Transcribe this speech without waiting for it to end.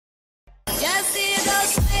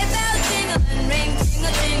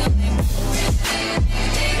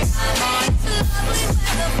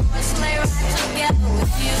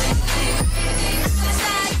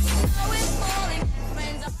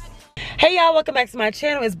Hey y'all, welcome back to my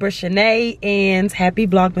channel. It's Britt Shannae and happy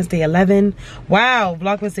Vlogmas Day 11. Wow,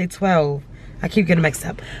 Vlogmas Day 12. I keep getting mixed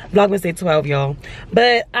up. Vlogmas Day 12, y'all.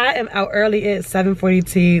 But I am out early at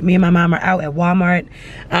 7:42. Me and my mom are out at Walmart.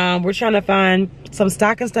 We're trying to find some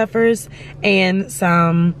stocking stuffers and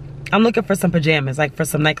some, I'm looking for some pajamas, like for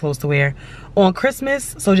some night clothes to wear on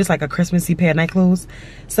Christmas. So just like a Christmassy pair of night clothes.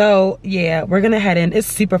 So yeah, we're gonna head in. It's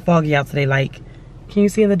super foggy out today. Like, can you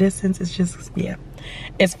see in the distance? It's just, yeah,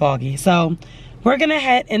 it's foggy. So we're gonna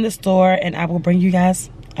head in the store and I will bring you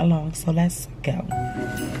guys along. So let's go.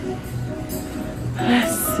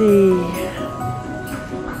 Let's see.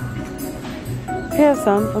 Here's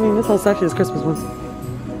some. I mean, this whole section is Christmas ones.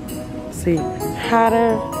 Let's see.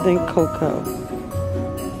 Hotter than cocoa.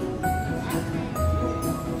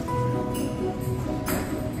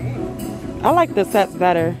 I like the sets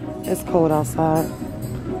better. It's cold outside.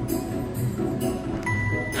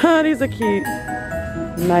 Huh, these are cute.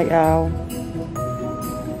 Night owl.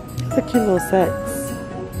 These are cute little sets.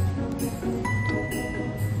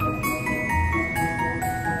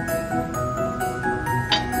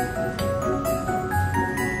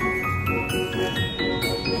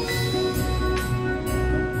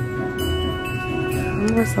 I'm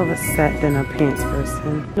more so of a set than a pants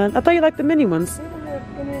person. I thought you liked the mini ones. I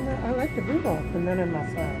like the Rudolph, and then in my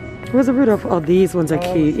size. Where's the Rudolph? Oh, these ones are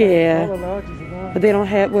cute. Yeah. But they don't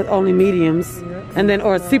have with only mediums. Yeah. And then,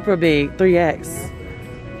 or super big, 3X.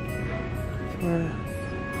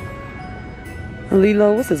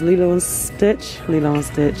 Lilo, what's this? Lilo and Stitch? Lilo and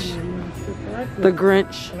Stitch. The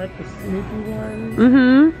Grinch. I like the sneaky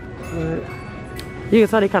one. You can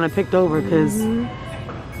tell they kind of picked over because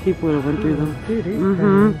people would have went through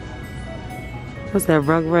them. What's that?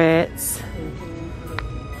 Rugrats.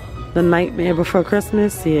 The Nightmare Before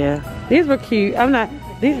Christmas. Yeah, these were cute. I'm not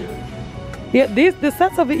these. Yeah, the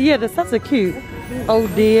sets of it. Yeah, the sets are cute. Oh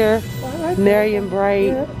dear, Merry and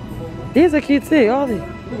Bright. These are cute too. All these.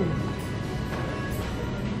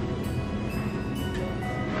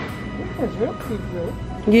 That's real cute, though.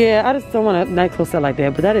 Yeah, I just don't want a night clothes set like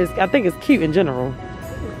that. But that is, I think it's cute in general.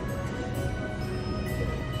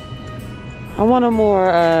 I want a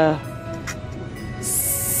more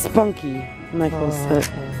spunky night clothes set.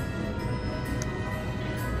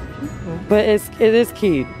 But it is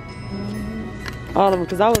cute. All of them,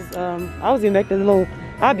 because I was even back there,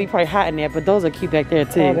 I'd be probably hot in there, but those are cute back there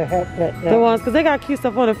too. The ones, because they got cute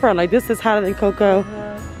stuff on the front. Like this is hotter than cocoa.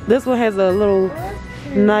 This one has a little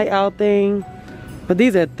night out thing, but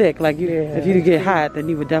these are thick. Like if you get hot, then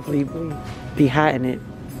you would definitely be hot in it.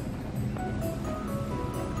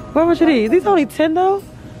 What much are these? These only 10 though?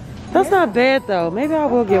 That's not bad though. Maybe I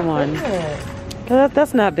will get one.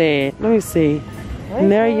 That's not bad. Let me see.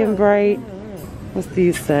 Merry and Bright. What's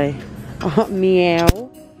these say? Meow.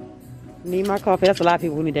 Need my coffee. That's a lot of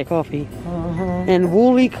people who need that coffee. And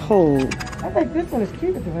Woolly Cold. I think this one is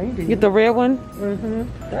cute with the reindeer. Get the red one?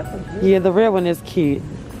 That's a yeah, the red one is cute.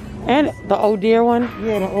 And the Oh Dear one?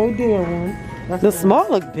 Yeah, the Oh Dear one. That's the small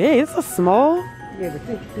look big. It's a small? Yeah, the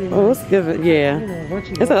 16. Oh, let's give it, yeah.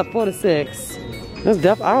 It's at a 4 to 6. That's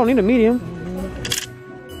definitely, I don't need a medium.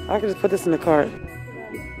 I can just put this in the cart.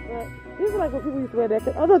 These are like what people used to wear back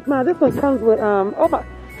then. Oh look, Ma, this one comes with, oh my,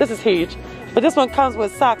 this is huge. But this one comes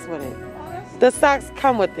with socks with it. The socks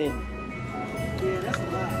come with it. Yeah, that's a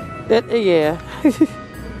lot. Yeah.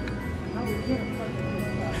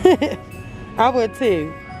 I would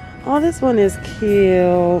too. Oh, this one is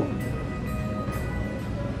cute.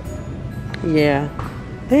 Yeah.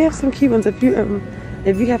 They have some cute ones. If you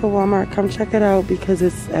have a Walmart, come check it out because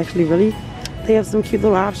it's actually really, they have some cute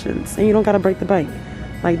little options and you don't gotta break the bank.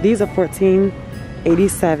 Like these are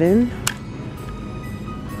 $14.87.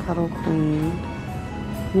 Cuddle Queen.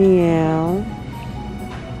 Meow.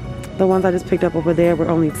 The ones I just picked up over there were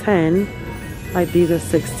only 10. Like these are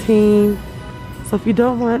 16. So if you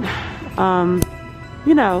don't want,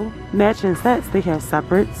 you know, matching sets, they have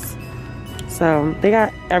separates. So they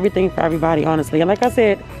got everything for everybody, honestly. And like I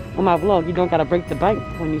said on my vlog, you don't gotta break the bank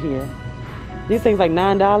when you're here. These things like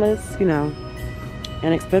 $9, you know,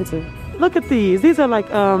 inexpensive. Look at these. These are like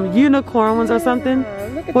unicorn ones or something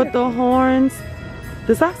with the horns.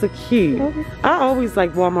 The socks are cute. I always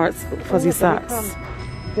like Walmart's fuzzy socks.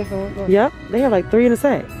 Yep, they have like 3 in a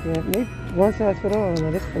set. Yeah, one size fit all,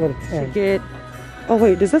 and this for the 10. Get. Oh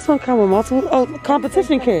wait, does this one come with multiple? Oh,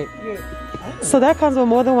 competition kit. So that comes with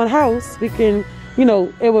more than one house. We can, you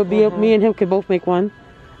know, it would be me and him could both make one.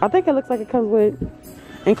 I think it looks like it comes with,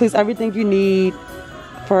 includes everything you need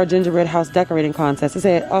for a gingerbread house decorating contest. It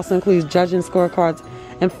said also includes judging scorecards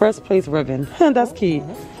And first place ribbon. That's key.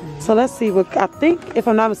 So let's see what, I think, if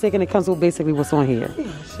I'm not mistaken, it comes with basically what's on here.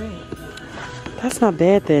 That's not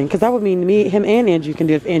bad then, because that would mean me, him, and Andrew can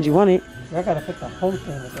do it if Andrew wanted. I gotta put the whole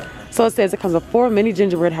thing together. So it says it comes with 4 mini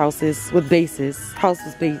gingerbread houses with bases.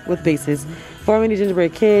 With bases. 4 mini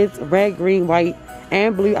gingerbread kids, red, green, white,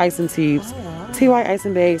 and blue icing tubes. 2 white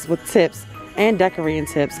icing bags with tips and decorating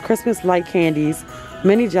tips. Christmas light candies,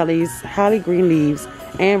 mini jellies, holly green leaves,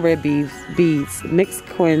 and red beads, mixed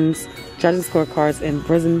coins, judging scorecards, and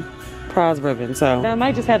prison prize ribbon. So I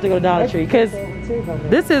might just have to go to Dollar Tree because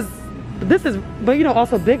this is, but you know,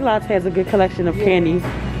 also Big Lots has a good collection of candy,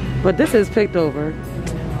 but this is picked over.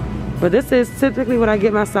 But this is typically when I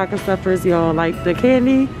get my stocking stuffers, y'all. Like the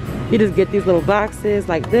candy, you just get these little boxes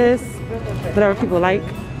like this, whatever people like.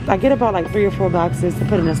 I get about like 3 or 4 boxes to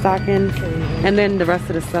put in a stocking, and then the rest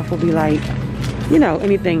of the stuff will be like, you know,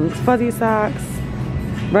 anything, fuzzy socks,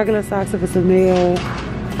 regular socks if it's a male,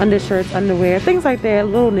 undershirts, underwear, things like that,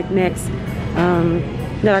 little knickknacks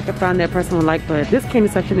that I could find that person would like. But this candy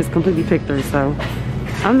section is completely picked through, so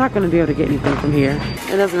I'm not going to be able to get anything from here.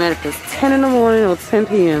 It doesn't matter if it's 10 in the morning or 10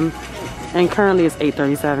 p.m. and currently it's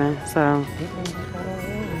 8:37, so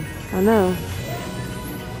I know.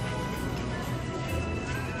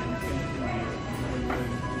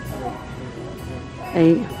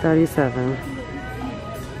 $8:37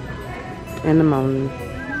 in the morning.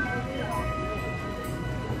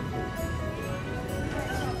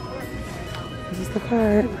 This is the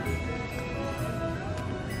card.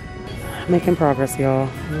 Making progress, y'all.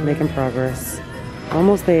 Making progress.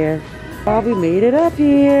 Almost there. Oh, we made it up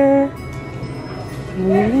here. We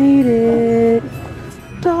made it.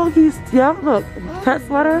 Doggies. Yeah, look. Pet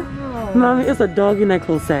sweater. Mommy, it's a doggy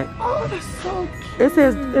necklace set. Oh, that's so cute.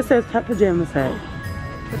 It says pet pajama set.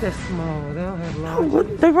 But they're small. They don't have large. Oh,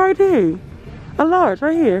 what? They right there. A large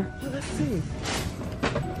right here. Well, let's see. You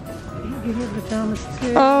get your pajamas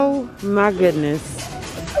too. Oh my goodness.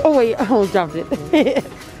 Oh wait, I almost dropped it.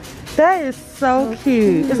 That is so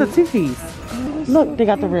cute. It's a 2-piece. Look, they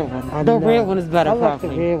got the red one. The red one is better, I like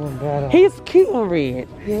probably. the red one better. He's cute on red.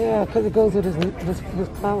 Yeah, because it goes with his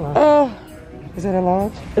color. Oh, is that a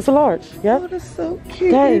large? it's a large. Yep. Oh, that's so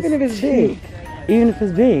cute. That Even if is it's cute. big. Even if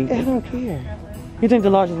it's big. I don't care. You think the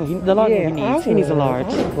large is what he needs? He needs a large. I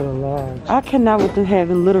would put a large. I cannot with them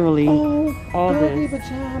having literally all doggy this.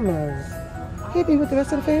 pajamas. He'll be with the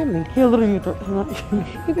rest of the family. He'll literally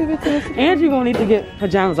He'll be with the rest of the Andrew gonna need to get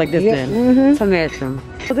pajamas like this then to match them.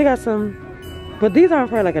 But they got some, but these aren't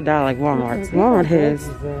probably like $1 like Walmart's. Walmart has.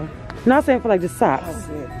 Not saying for like just socks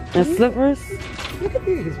and slippers. Look at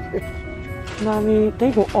these. You know what I mean?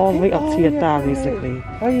 They go all the way up to your thigh basically.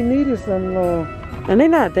 All you need is some And they're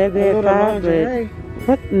not that bad thigh, lingerie.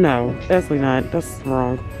 but no, absolutely not. That's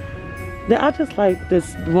wrong. I just like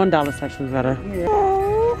this $1 section better. Yeah.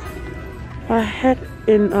 Oh, a hat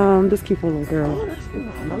in this cute little girl. Oh, that's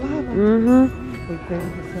nice. I love them. Mm-hmm. They pay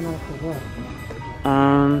 10% off for what?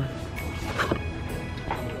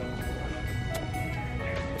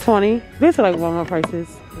 20. These are like Walmart prices.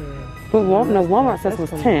 Yeah. But Walmart sets was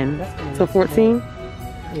 10 to 14.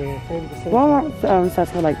 Yeah, 30%. Walmart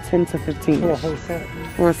sets were like 10 to 15 For a whole set.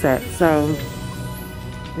 for a set. So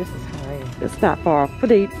This is high. it's not far off. But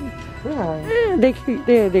they cute.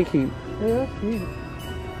 They're cute. Yeah, cute.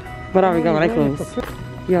 But I already got my clothes.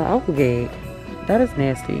 Yo, apple gag. That is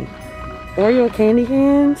nasty. Oreo candy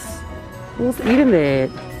cans? Who's eating that?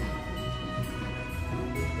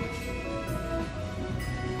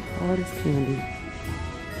 All this candy.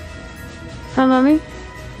 Huh, mommy?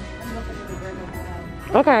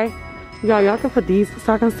 Okay. Y'all can put these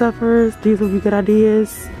stocking stuffers. These would be good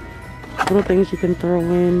ideas. Little things you can throw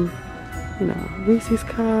in. You know, Reese's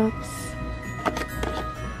cups.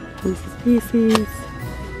 Reese's Pieces.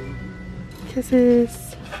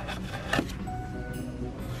 Kisses.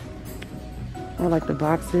 I like the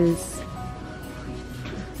boxes.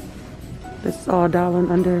 This is all $1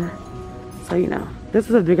 and under. So, you know, this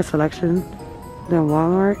is a bigger selection than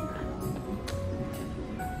Walmart.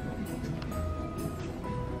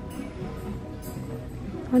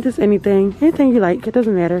 Or just anything you like, it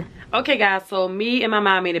doesn't matter. Okay guys, so me and my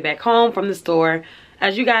mom made it back home from the store.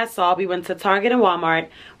 As you guys saw, we went to Target and Walmart.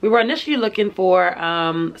 We were initially looking for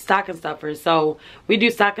stocking stuffers. So we do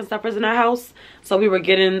stocking stuffers in our house. So we were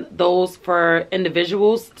getting those for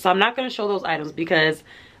individuals. So I'm not going to show those items because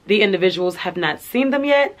the individuals have not seen them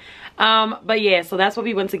yet. But yeah, so that's what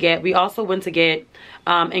we went to get. We also went to get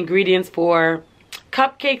ingredients for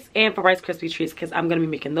cupcakes and for Rice Krispie treats because I'm going to be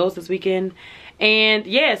making those this weekend. And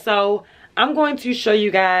yeah, so I'm going to show you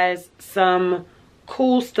guys some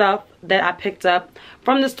cool stuff that I picked up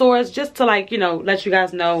from the stores just to, like, you know, let you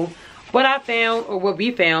guys know what I found, or what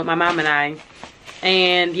we found, my mom and I.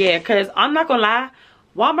 And yeah, because I'm not gonna lie,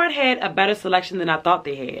 Walmart had a better selection than I thought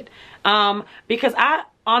they had. Because I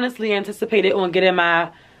honestly anticipated on getting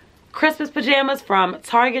my Christmas pajamas from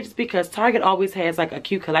Target, just because Target always has like a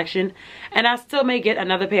cute collection. And I still may get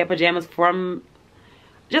another pair of pajamas from,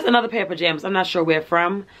 just another pair of pajamas, I'm not sure where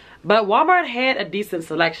from. But Walmart had a decent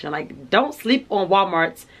selection. Like, don't sleep on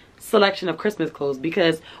Walmart's selection of Christmas clothes,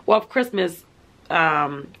 because, well, of Christmas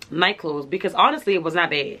night clothes, because honestly it was not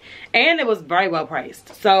bad. And it was very well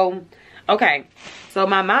priced. So, okay. So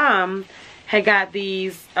my mom had got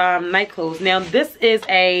these night clothes. Now this is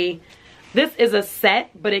a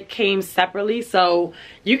set, but it came separately, so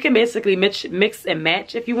you can basically mix and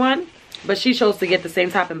match if you want. But she chose to get the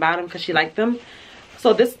same top and bottom because she liked them.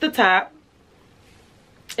 So this is the top.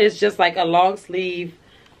 It's just like a long sleeve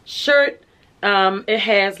shirt. It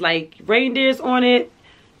has like reindeers on it,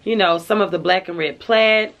 you know, some of the black and red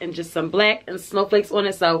plaid, and just some black and snowflakes on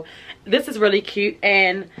it. So this is really cute.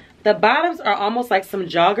 And the bottoms are almost like some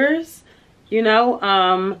joggers, you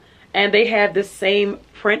know, and they have the same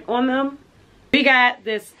print on them. We got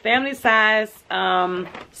this family size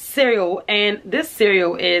cereal, and this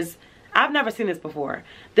cereal is, I've never seen this before.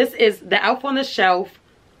 This is the Elf on the Shelf,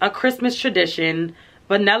 a Christmas tradition,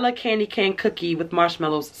 vanilla candy cane cookie with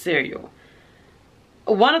marshmallows cereal.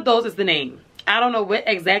 One of those is the name. I don't know what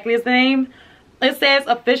exactly is the name. It says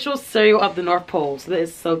official cereal of the North Pole. So that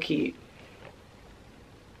is so cute.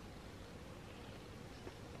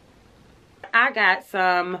 I got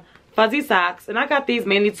some fuzzy socks, and I got these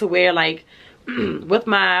mainly to wear like with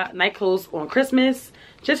my night clothes on Christmas,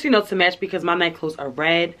 just, you know, to match, because my night clothes are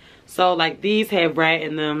red. So like these have red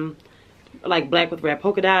in them, like black with red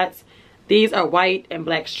polka dots. These are white and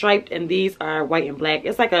black striped, and these are white and black.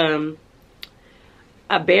 It's like a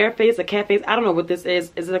bear face, a cat face. I don't know what this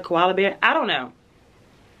is. Is it a koala bear? I don't know.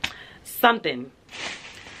 Something.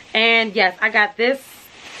 And yes, I got this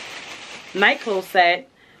night clothes set,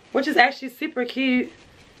 which is actually super cute.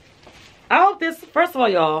 I hope this, first of all,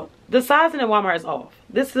 y'all, the sizing in Walmart is off.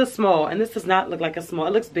 This is a small, and this does not look like a small.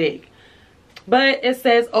 It looks big. But it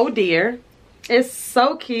says, oh dear. It's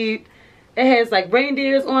so cute. It has like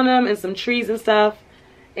reindeers on them and some trees and stuff.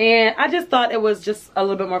 And I just thought it was just a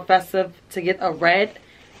little bit more festive to get a red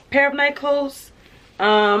pair of night clothes.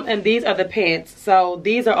 And these are the pants. So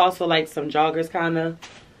these are also like some joggers, kind of.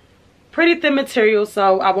 Pretty thin material,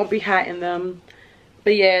 so I won't be hot in them.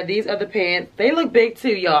 But yeah, these are the pants. They look big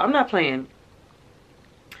too, y'all. I'm not playing.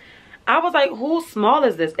 I was like, whose small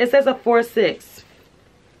is this? It says a 4'6".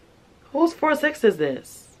 Whose 4'6" is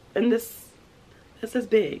this? And this is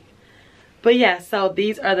big. But yeah, so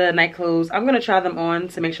these are the night clothes. I'm going to try them on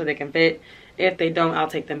to make sure they can fit. If they don't, I'll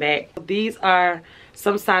take them back. These are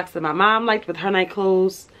some socks that my mom liked with her night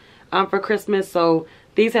clothes for Christmas. So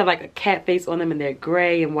these have like a cat face on them, and they're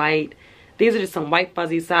gray and white. These are just some white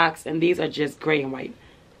fuzzy socks, and these are just gray and white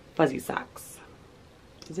fuzzy socks.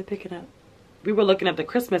 Is it picking up? We were looking at the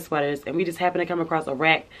Christmas sweaters, and we just happened to come across a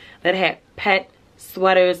rack that had pet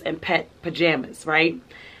sweaters and pet pajamas, right?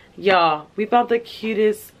 Y'all, we found the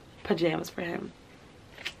cutest pajamas for him.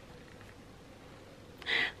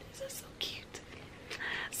 These are so cute.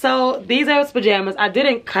 So these are his pajamas. I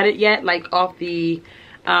didn't cut it yet, like off the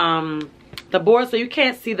board, so you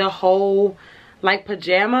can't see the whole like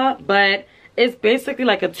pajama, but it's basically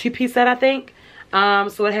like a two-piece set, I think.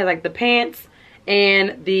 So it has like the pants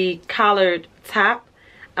and the collared top.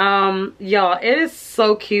 Y'all, it is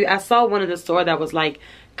so cute. I saw one in the store that was like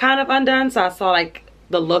kind of undone, so I saw like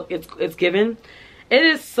the look it's given. It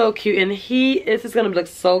is so cute, and this is gonna look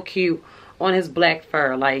so cute on his black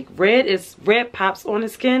fur. Like red pops on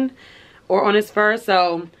his skin or on his fur,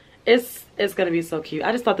 so it's gonna be so cute.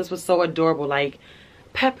 I just thought this was so adorable, like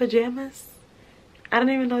pet pajamas. I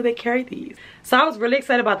didn't even know they carried these. So I was really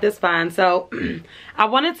excited about this find. So I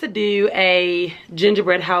wanted to do a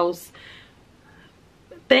gingerbread house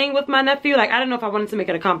thing with my nephew. Like, I don't know if I wanted to make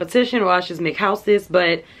it a competition or I should just make houses,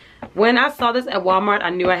 but when I saw this at Walmart,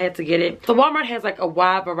 I knew I had to get it. So Walmart has like a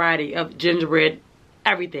wide variety of gingerbread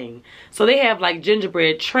everything. So they have like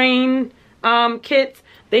gingerbread train kits.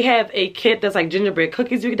 They have a kit that's like gingerbread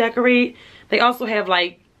cookies you can decorate. They also have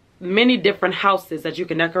like many different houses that you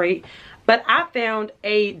can decorate. But I found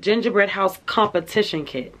a gingerbread house competition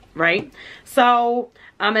kit, right? So,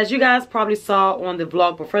 as you guys probably saw on the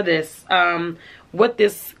vlog before this, what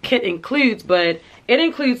this kit includes, but it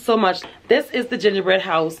includes so much. This is the gingerbread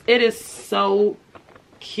house. It is so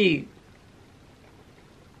cute.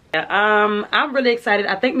 I'm really excited.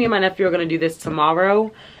 I think me and my nephew are going to do this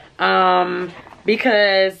tomorrow,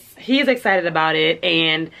 because he's excited about it,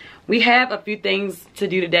 and we have a few things to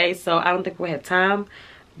do today, so I don't think we'll have time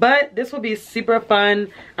But this will be super fun.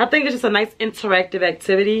 I think it's just a nice interactive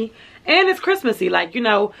activity. And it's Christmassy. Like, you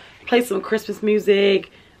know, play some Christmas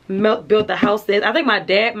music, build the house there. I think my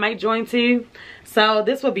dad might join too. So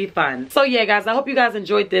this will be fun. So yeah, guys, I hope you guys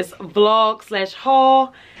enjoyed this vlog /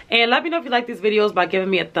 haul. And let me know if you like these videos by giving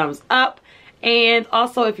me a thumbs up. And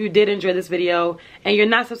also, if you did enjoy this video and you're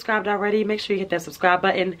not subscribed already, make sure you hit that subscribe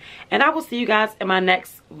button. And I will see you guys in my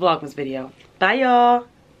next Vlogmas video. Bye,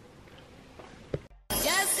 y'all.